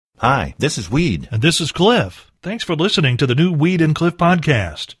Hi, this is Weed. And this is Cliff. Thanks for listening to the new Weed and Cliff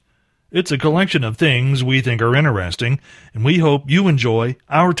podcast. It's a collection of things we think are interesting, and we hope you enjoy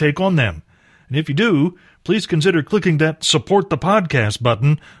our take on them. And if you do, please consider clicking that support the podcast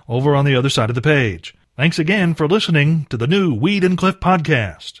button over on the other side of the page. Thanks again for listening to the new Weed and Cliff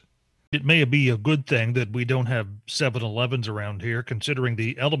podcast. It may be a good thing that we don't have 7-Elevens around here, considering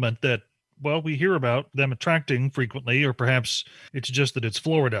the element that, well, we hear about them attracting frequently, or perhaps it's just that it's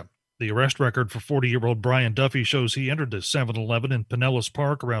Florida. The arrest record for 40-year-old Brian Duffy shows he entered the 7-Eleven in Pinellas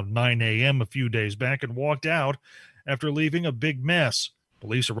Park around 9 a.m. a few days back and walked out after leaving a big mess.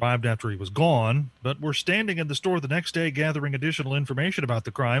 Police arrived after he was gone, but were standing in the store the next day gathering additional information about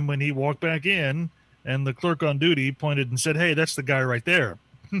the crime when he walked back in, and the clerk on duty pointed and said, "Hey, that's the guy right there."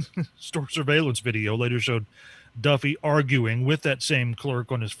 Store surveillance video later showed Duffy arguing with that same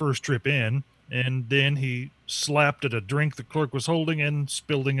clerk on his first trip in, and then he slapped at a drink the clerk was holding and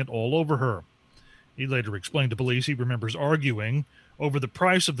spilling it all over her. He later explained to police he remembers arguing over the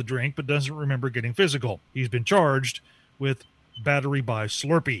price of the drink but doesn't remember getting physical. He's been charged with battery by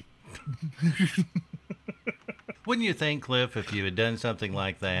Slurpee. Wouldn't you think, Cliff, if you had done something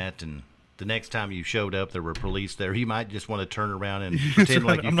like that and the next time you showed up there were police there, you might just want to turn around and pretend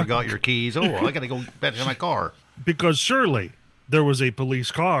like you forgot your keys. Oh, I got to go back to my car. Because surely there was a police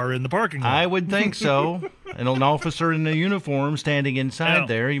car in the parking lot. I would think so. And an officer in a uniform standing inside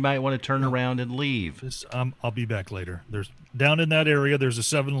there, you might want to turn around and leave. I'll be back later. Down in that area, there's a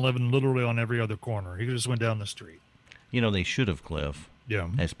 7-Eleven literally on every other corner. He just went down the street. You know, they should have, Cliff. Yeah.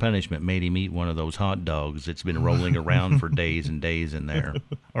 As punishment, made him eat one of those hot dogs that's been rolling around for days and days in there.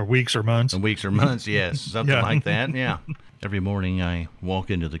 Or weeks or months. And weeks or months, yes. Something like that, yeah. Every morning I walk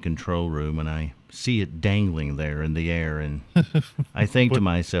into the control room and I see it dangling there in the air, and I think to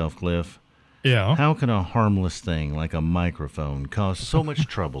myself, Cliff, yeah, how can a harmless thing like a microphone cause so much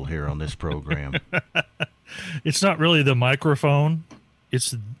trouble here on this program? It's not really the microphone.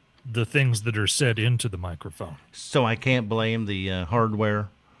 It's the things that are said into the microphone. So I can't blame the hardware?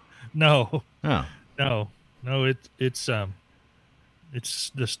 No. Oh. No, it's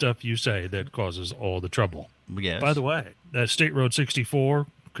the stuff you say that causes all the trouble. Yes. By the way, that State Road 64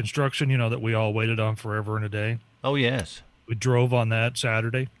 construction, that we all waited on forever and a day. Oh, yes. We drove on that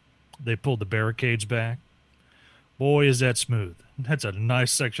Saturday. They pulled the barricades back. Boy, is that smooth. That's a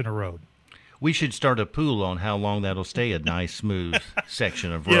nice section of road. We should start a pool on how long that'll stay a nice, smooth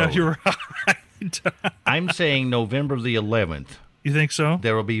section of road. Yeah, you're right. I'm saying November the 11th. You think so?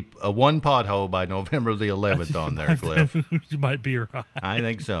 There will be a one pothole by November the 11th on there, Cliff. You might be right. I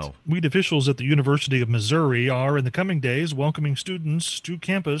think so. Weed officials at the University of Missouri are, in the coming days, welcoming students to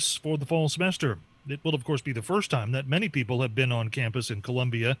campus for the fall semester. It will, of course, be the first time that many people have been on campus in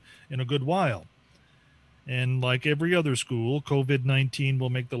Columbia in a good while. And like every other school, COVID-19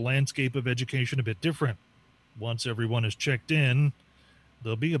 will make the landscape of education a bit different. Once everyone is checked in,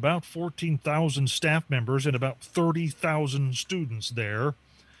 there'll be about 14,000 staff members and about 30,000 students there.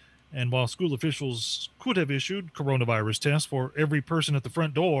 And while school officials could have issued coronavirus tests for every person at the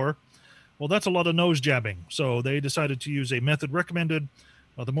front door, well, that's a lot of nose jabbing. So they decided to use a method recommended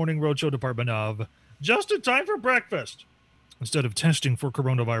by the Morning Roadshow department of just in time for breakfast. Instead of testing for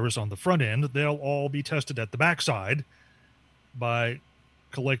coronavirus on the front end, they'll all be tested at the backside by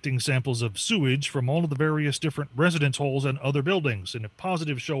collecting samples of sewage from all of the various different residence halls and other buildings. And if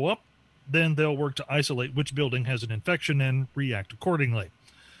positives show up, then they'll work to isolate which building has an infection and react accordingly.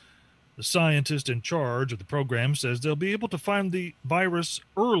 The scientist in charge of the program says they'll be able to find the virus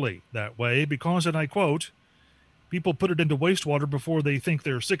early that way because, and I quote, people put it into wastewater before they think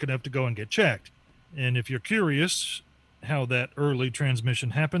they're sick enough to go and get checked. And if you're curious how that early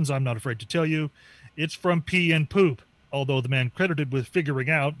transmission happens, I'm not afraid to tell you, it's from pee and poop. Although the man credited with figuring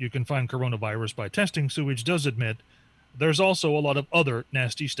out you can find coronavirus by testing sewage does admit there's also a lot of other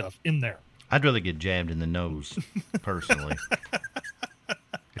nasty stuff in there. I'd rather get jabbed in the nose, personally.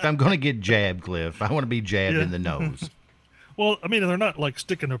 If I'm going to get jabbed, Cliff, I want to be jabbed in the nose. Well, I mean, they're not like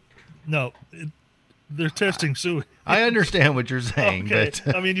sticking a... No, they're testing sewage. I understand what you're saying, okay.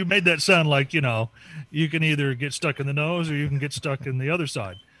 but... I mean, you made that sound like, you can either get stuck in the nose or you can get stuck in the other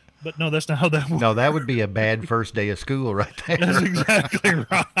side. But no, that's not how that works. No, that would be a bad first day of school right there. That's exactly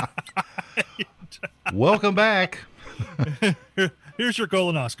right. Welcome back. Here's your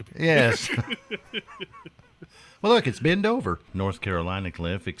colonoscopy. Yes. Well, look, it's bend over. North Carolina,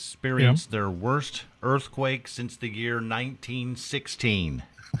 Cliff, experienced their worst earthquake since the year 1916.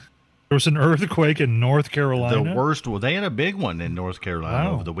 There was an earthquake in North Carolina? The worst. Well, they had a big one in North Carolina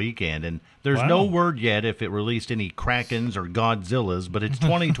over the weekend, and there's no word yet if it released any Krakens or Godzillas, but it's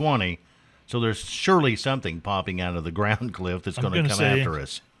 2020, so there's surely something popping out of the ground, Cliff, that's going to come after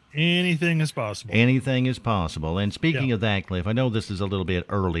us. Anything is possible. Anything is possible. And speaking of that, Cliff, I know this is a little bit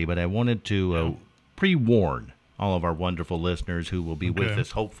early, but I wanted to pre-warn all of our wonderful listeners who will be with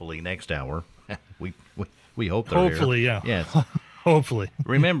us hopefully next hour. we hope they're hopefully, here. Yeah. Yes. Hopefully.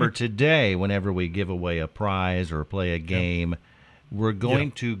 Remember, today, whenever we give away a prize or play a game, we're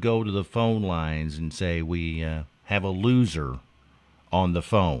going to go to the phone lines and say we have a loser on the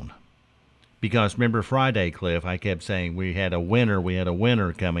phone. Because remember Friday, Cliff, I kept saying we had a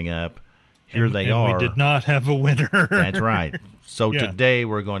winner coming up. Here they are. We did not have a winner. That's right. So today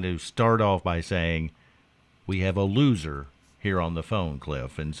we're going to start off by saying we have a loser here on the phone,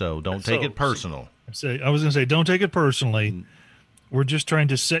 Cliff. And so don't take it personal. I was going to say, don't take it personally. We're just trying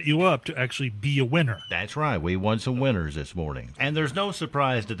to set you up to actually be a winner. That's right. We won some winners this morning. And there's no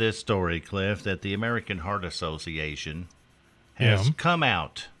surprise to this story, Cliff, that the American Heart Association has come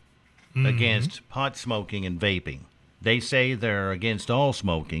out against pot smoking and vaping. They say they're against all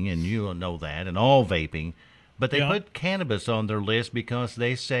smoking, and you know that, and all vaping, but they put cannabis on their list because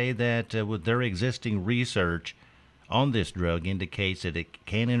they say that with their existing research on this drug indicates that it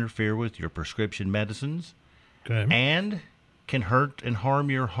can interfere with your prescription medicines and can hurt and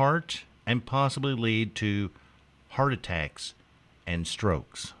harm your heart and possibly lead to heart attacks and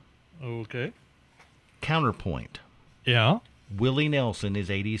strokes. Okay. Counterpoint. Yeah. Willie Nelson is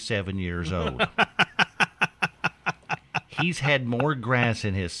 87 years old. He's had more grass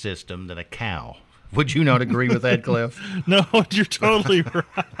in his system than a cow. Would you not agree with that, Cliff? No, you're totally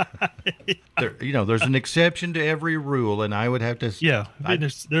right. There's an exception to every rule, and I would have to... Yeah,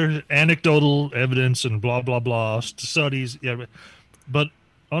 there's anecdotal evidence and blah, blah, blah, studies. Yeah, but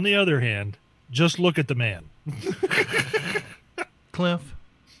on the other hand, just look at the man. Cliff?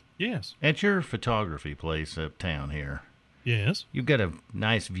 Yes? At your photography place uptown here... Yes? You've got a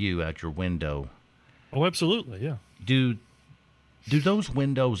nice view out your window. Oh, absolutely, yeah. Do those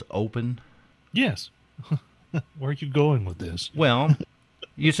windows open? Yes. Where are you going with this? Well,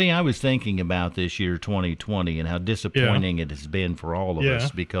 you see, I was thinking about this year 2020 and how disappointing it has been for all of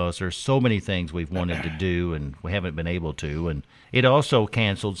us because there's so many things we've wanted to do and we haven't been able to. And it also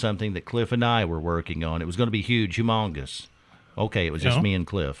canceled something that Cliff and I were working on. It was going to be huge, humongous. Okay, it was just me and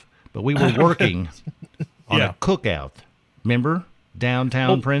Cliff. But we were working on a cookout. Remember?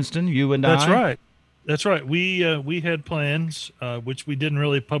 Downtown Princeton, you and That's I? Right. That's right. We had plans, which we didn't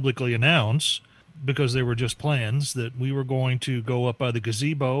really publicly announce because they were just plans, that we were going to go up by the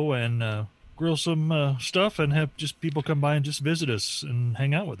gazebo and grill some stuff and have just people come by and just visit us and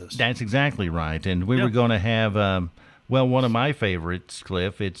hang out with us. That's exactly right. And we were going to have, one of my favorites,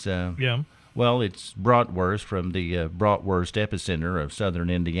 Cliff. It's Well, it's bratwurst from the bratwurst epicenter of southern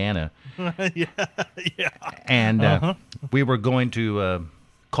Indiana. And we were going to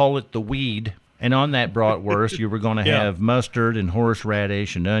call it the Weed. And on that bratwurst, you were going to have mustard and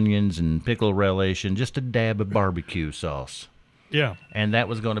horseradish and onions and pickle relish and just a dab of barbecue sauce. Yeah. And that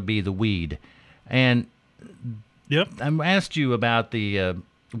was going to be the Weed. And I asked you about the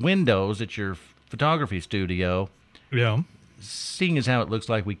windows at your photography studio. Yeah. Seeing as how it looks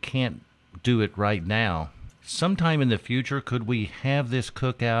like we can't do it right now, sometime in the future, could we have this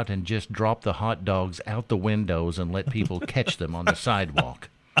cookout and just drop the hot dogs out the windows and let people catch them on the sidewalk?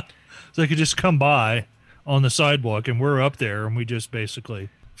 So they could just come by on the sidewalk and we're up there and we just basically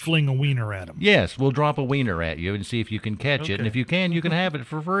fling a wiener at them. Yes, we'll drop a wiener at you and see if you can catch it. And if you can have it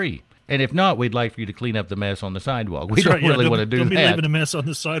for free. And if not, we'd like for you to clean up the mess on the sidewalk. We don't really want to do that. Don't be leaving a mess on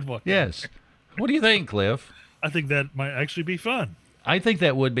the sidewalk. Yes. What do you think, Cliff? I think that might actually be fun. I think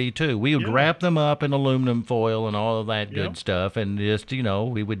that would be, too. We would wrap them up in aluminum foil and all of that good stuff, and just,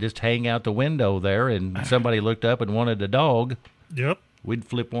 we would just hang out the window there, and somebody looked up and wanted a dog. Yep. We'd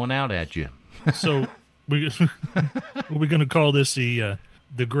flip one out at you. So, are we going to call this the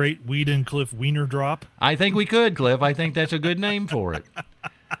Great Weed and Cliff Wiener Drop? I think we could, Cliff. I think that's a good name for it.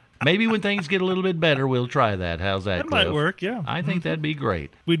 Maybe when things get a little bit better, we'll try that. How's that, Cliff? That might work, yeah. I think that'd be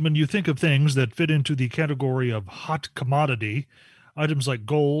great. When you think of things that fit into the category of hot commodity, items like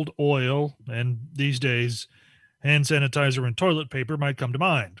gold, oil, and these days, hand sanitizer and toilet paper might come to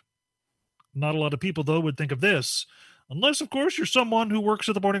mind. Not a lot of people, though, would think of this, unless, of course, you're someone who works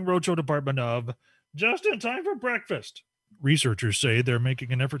at the Morning Roadshow department of Just in Time for Breakfast. Researchers say they're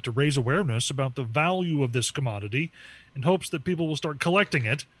making an effort to raise awareness about the value of this commodity in hopes that people will start collecting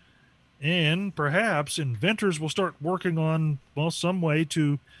it, and perhaps inventors will start working on, some way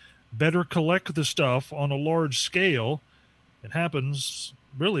to better collect the stuff on a large scale. It happens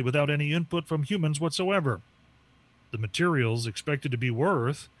really without any input from humans whatsoever. The material's expected to be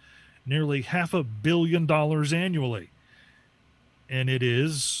worth nearly $500 million annually. And it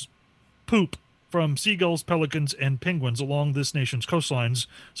is poop. from seagulls, pelicans, and penguins along this nation's coastlines,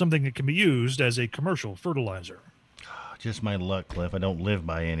 something that can be used as a commercial fertilizer. Just my luck, Cliff. I don't live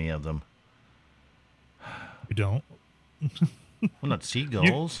by any of them. You don't? Well, not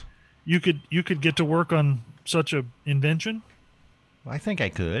seagulls. You could get to work on such a invention? I think I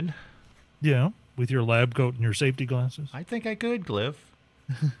could. Yeah, with your lab coat and your safety glasses? I think I could, Cliff.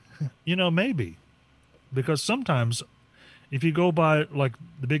 Maybe. Because sometimes if you go by like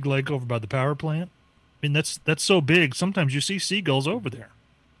the big lake over by the power plant, I mean that's so big, sometimes you see seagulls over there.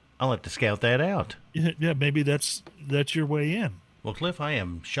 I'll have to scout that out. Yeah, maybe that's your way in. Well, Cliff, I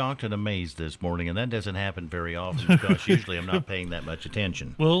am shocked and amazed this morning, and that doesn't happen very often because usually I'm not paying that much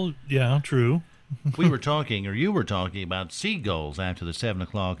attention. Well, yeah, true. You were talking about seagulls after the 7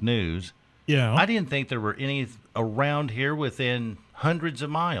 o'clock news. Yeah. I didn't think there were any around here within hundreds of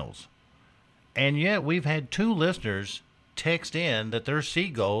miles. And yet we've had 2 listeners text in that there's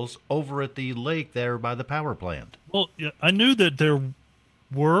seagulls over at the lake there by the power plant. Well, yeah, I knew that there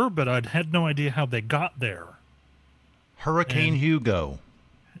were, but I had no idea how they got there. Hurricane Hugo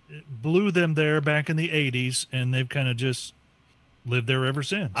blew them there back in the 80s, and they've kind of just lived there ever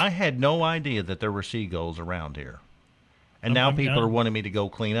since. I had no idea that there were seagulls around here. And now people are wanting me to go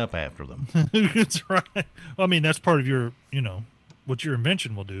clean up after them. That's right. Well, I mean, that's part of your, what your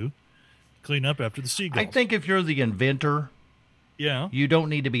invention will do. Clean up after the seagulls. I think if you're the inventor, yeah, you don't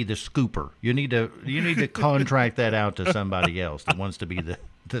need to be the scooper. You need to contract that out to somebody else that wants to be the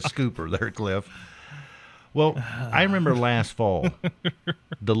scooper there, Cliff. Well, I remember last fall,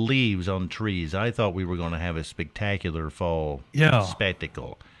 the leaves on trees. I thought we were going to have a spectacular fall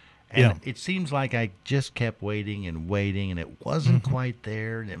spectacle. And it seems like I just kept waiting, and it wasn't quite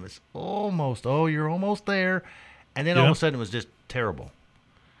there. And it was almost, you're almost there. And then all of a sudden it was just terrible.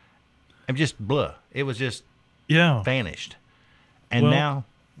 And just blah. It was just vanished. And now,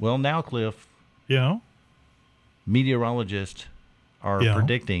 Cliff, meteorologists are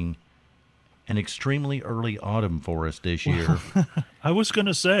predicting an extremely early autumn for us this year. I was going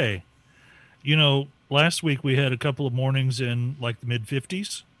to say, last week we had a couple of mornings in like the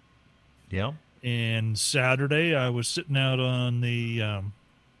mid-50s. Yeah. And Saturday I was sitting out on the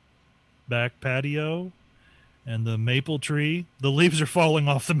back patio, and the maple tree, the leaves are falling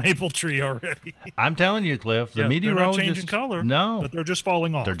off the maple tree already. I'm telling you, Cliff, the meteorologists... They're not changing color. No. But they're just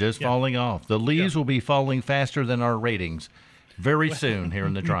falling off. They're just falling off. The leaves will be falling faster than our ratings very soon here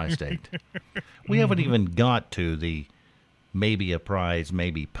in the tri-state. We haven't even got to the maybe a prize,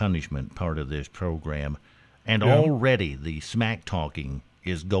 maybe punishment part of this program. And already the smack talking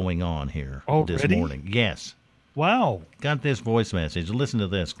is going on here this morning. Yes. Wow. Got this voice message. Listen to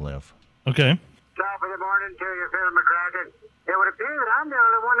this, Cliff. Okay. Top of the morning to you, Phil McCracken. It would appear that I'm the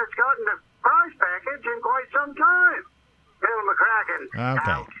only one that's gotten the prize package in quite some time. Phil McCracken.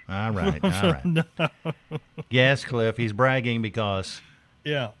 Okay. All right. No. Yes, Cliff, he's bragging because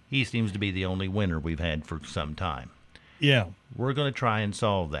he seems to be the only winner we've had for some time. Yeah. We're going to try and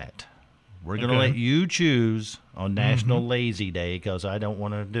solve that. We're going to let you choose on National Lazy Day because I don't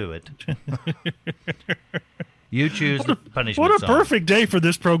want to do it. You choose the punishment What a song. perfect day for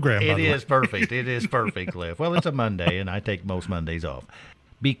this program. It is perfect. It is perfect, Cliff. Well, it's a Monday, and I take most Mondays off.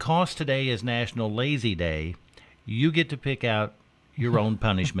 Because today is National Lazy Day, you get to pick out your own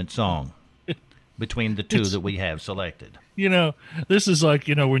punishment song between the two that we have selected. This is like,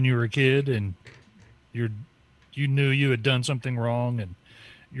 when you were a kid and you knew you had done something wrong, and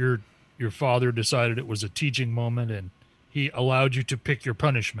your father decided it was a teaching moment, and he allowed you to pick your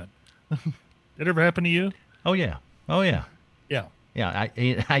punishment. That ever happen to you? Oh, yeah. Yeah. Yeah,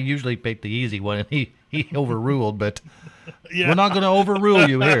 I usually pick the easy one, and he overruled, but we're not going to overrule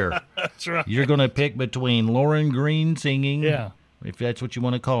you here. That's right. You're going to pick between Lauren Green singing, if that's what you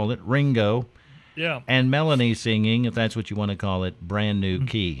want to call it, Ringo, and Melanie singing, if that's what you want to call it, Brand New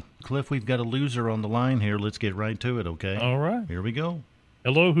Key. Cliff, we've got a loser on the line here. Let's get right to it, okay? All right. Here we go.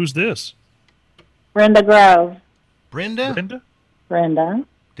 Hello, who's this? Brenda Grove. Brenda? Brenda.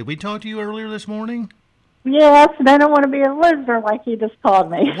 Did we talk to you earlier this morning? Yes, and I don't want to be a loser like you just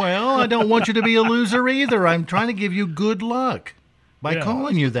called me. Well, I don't want you to be a loser either. I'm trying to give you good luck by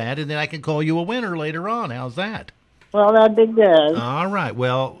calling you that, and then I can call you a winner later on. How's that? Well, that'd be good. All right.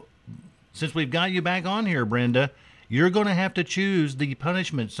 Well, since we've got you back on here, Brenda, you're going to have to choose the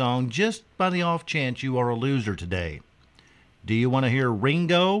punishment song just by the off chance you are a loser today. Do you want to hear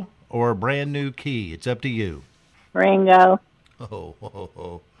Ringo or Brand New Key? It's up to you. Ringo.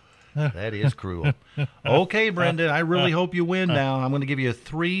 Oh. That is cruel. Okay, Brenda, I really hope you win now. I'm going to give you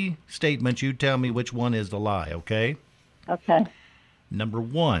 3 statements. You tell me which one is the lie, okay? Okay. Number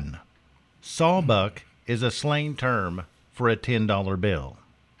 1, sawbuck is a slang term for a $10 bill.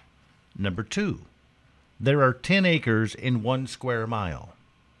 Number 2, there are 10 acres in 1 square mile.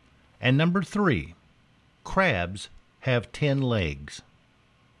 And number 3, crabs have 10 legs.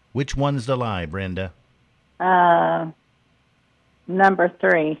 Which one's the lie, Brenda? Number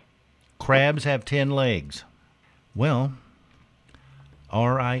 3. Crabs have 10 legs. Well,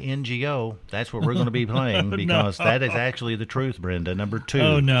 RINGO, that's what we're going to be playing because that is actually the truth, Brenda. Number 2.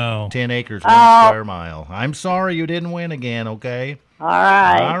 Oh, no. 10 acres, 1 square mile. I'm sorry you didn't win again, okay? All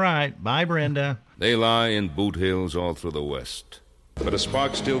right. All right. Bye, Brenda. They lie in boot hills all through the West. But a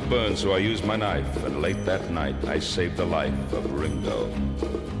spark still burns, so I use my knife, and late that night I saved the life of Ringo.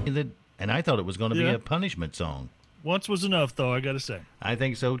 And I thought it was going to be Yeah. a punishment song. Once was enough, though, I got to say. I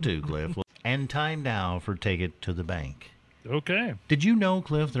think so too, Cliff. And time now for Take It to the Bank. Okay. Did you know,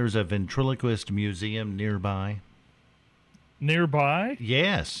 Cliff, there's a ventriloquist museum nearby? Nearby?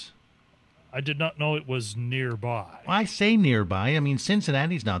 Yes. I did not know it was nearby. I say nearby. I mean,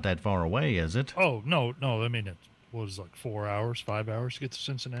 Cincinnati's not that far away, is it? Oh, no. I mean, it was like 4 hours, 5 hours to get to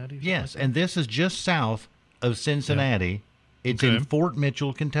Cincinnati? Yes, and this is just south of Cincinnati. Yeah. It's Okay. in Fort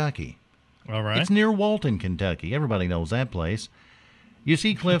Mitchell, Kentucky. All right. It's near Walton, Kentucky. Everybody knows that place. You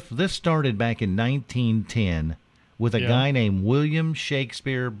see, Cliff, this started back in 1910 with a Yeah. guy named William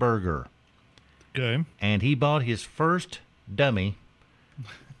Shakespeare Berger. Okay. And he bought his first dummy,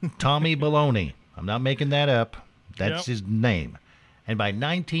 Tommy Baloney. I'm not making that up. That's Yep. his name. And by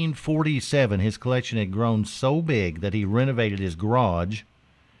 1947, his collection had grown so big that he renovated his garage.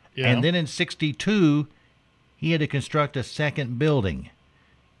 Yeah. And then in 62, he had to construct a second building.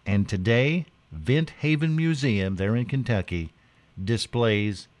 And today, Vent Haven Museum there in Kentucky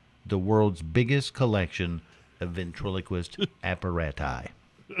displays the world's biggest collection of ventriloquist apparati.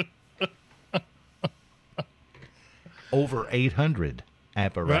 Over 800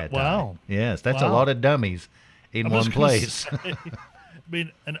 apparati. Right, wow. Yes, that's a Wow. lot of dummies in I was one gonna place. say, I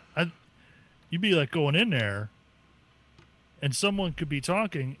mean, you'd be like going in there, and someone could be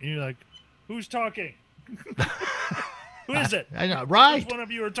talking, and you're like, "Who's talking? Who is it? I know, right. Which one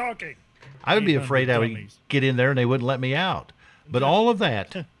of you are talking?" I would be 800 afraid I would dummies. get in there and they wouldn't let me out. But all of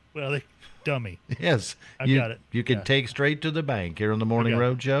that, Well, dummy. yes, I've you, got it. you can Yeah. take straight to the bank here on the Morning got it.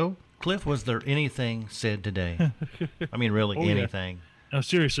 Road Show. Cliff, was there anything said today? I mean, really, Oh, yeah. anything? No,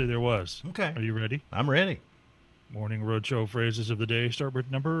 seriously, there was. Okay. Are you ready? I'm ready. Morning Roadshow phrases of the day start with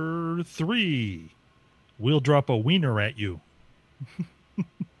number 3. We'll drop a wiener at you.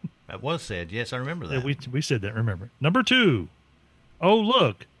 That was said. Yes, I remember Yeah, that. we said that, remember. Number 2. Oh,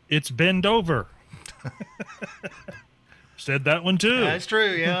 look, it's bend over. Said that one too. That's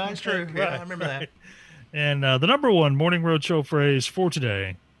true. Yeah, that's true. Yeah, I Right, remember that. And the number 1 Morning Roadshow phrase for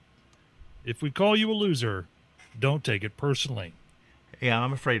today: if we call you a loser, don't take it personally. Yeah,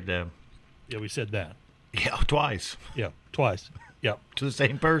 I'm afraid to. Yeah, we said that. Yeah, twice Yeah, twice. Yeah. to the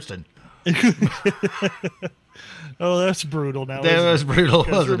same person. Oh, that's brutal. Now That was brutal,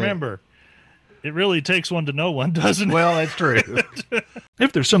 because wasn't remember, it really takes one to know one, doesn't it? it? Well, that's true.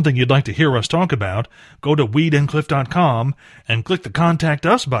 If there's something you'd like to hear us talk about, go to weedandcliff.com and click the Contact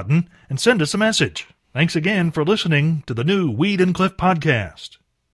Us button and send us a message. Thanks again for listening to the new Weed and Cliff podcast.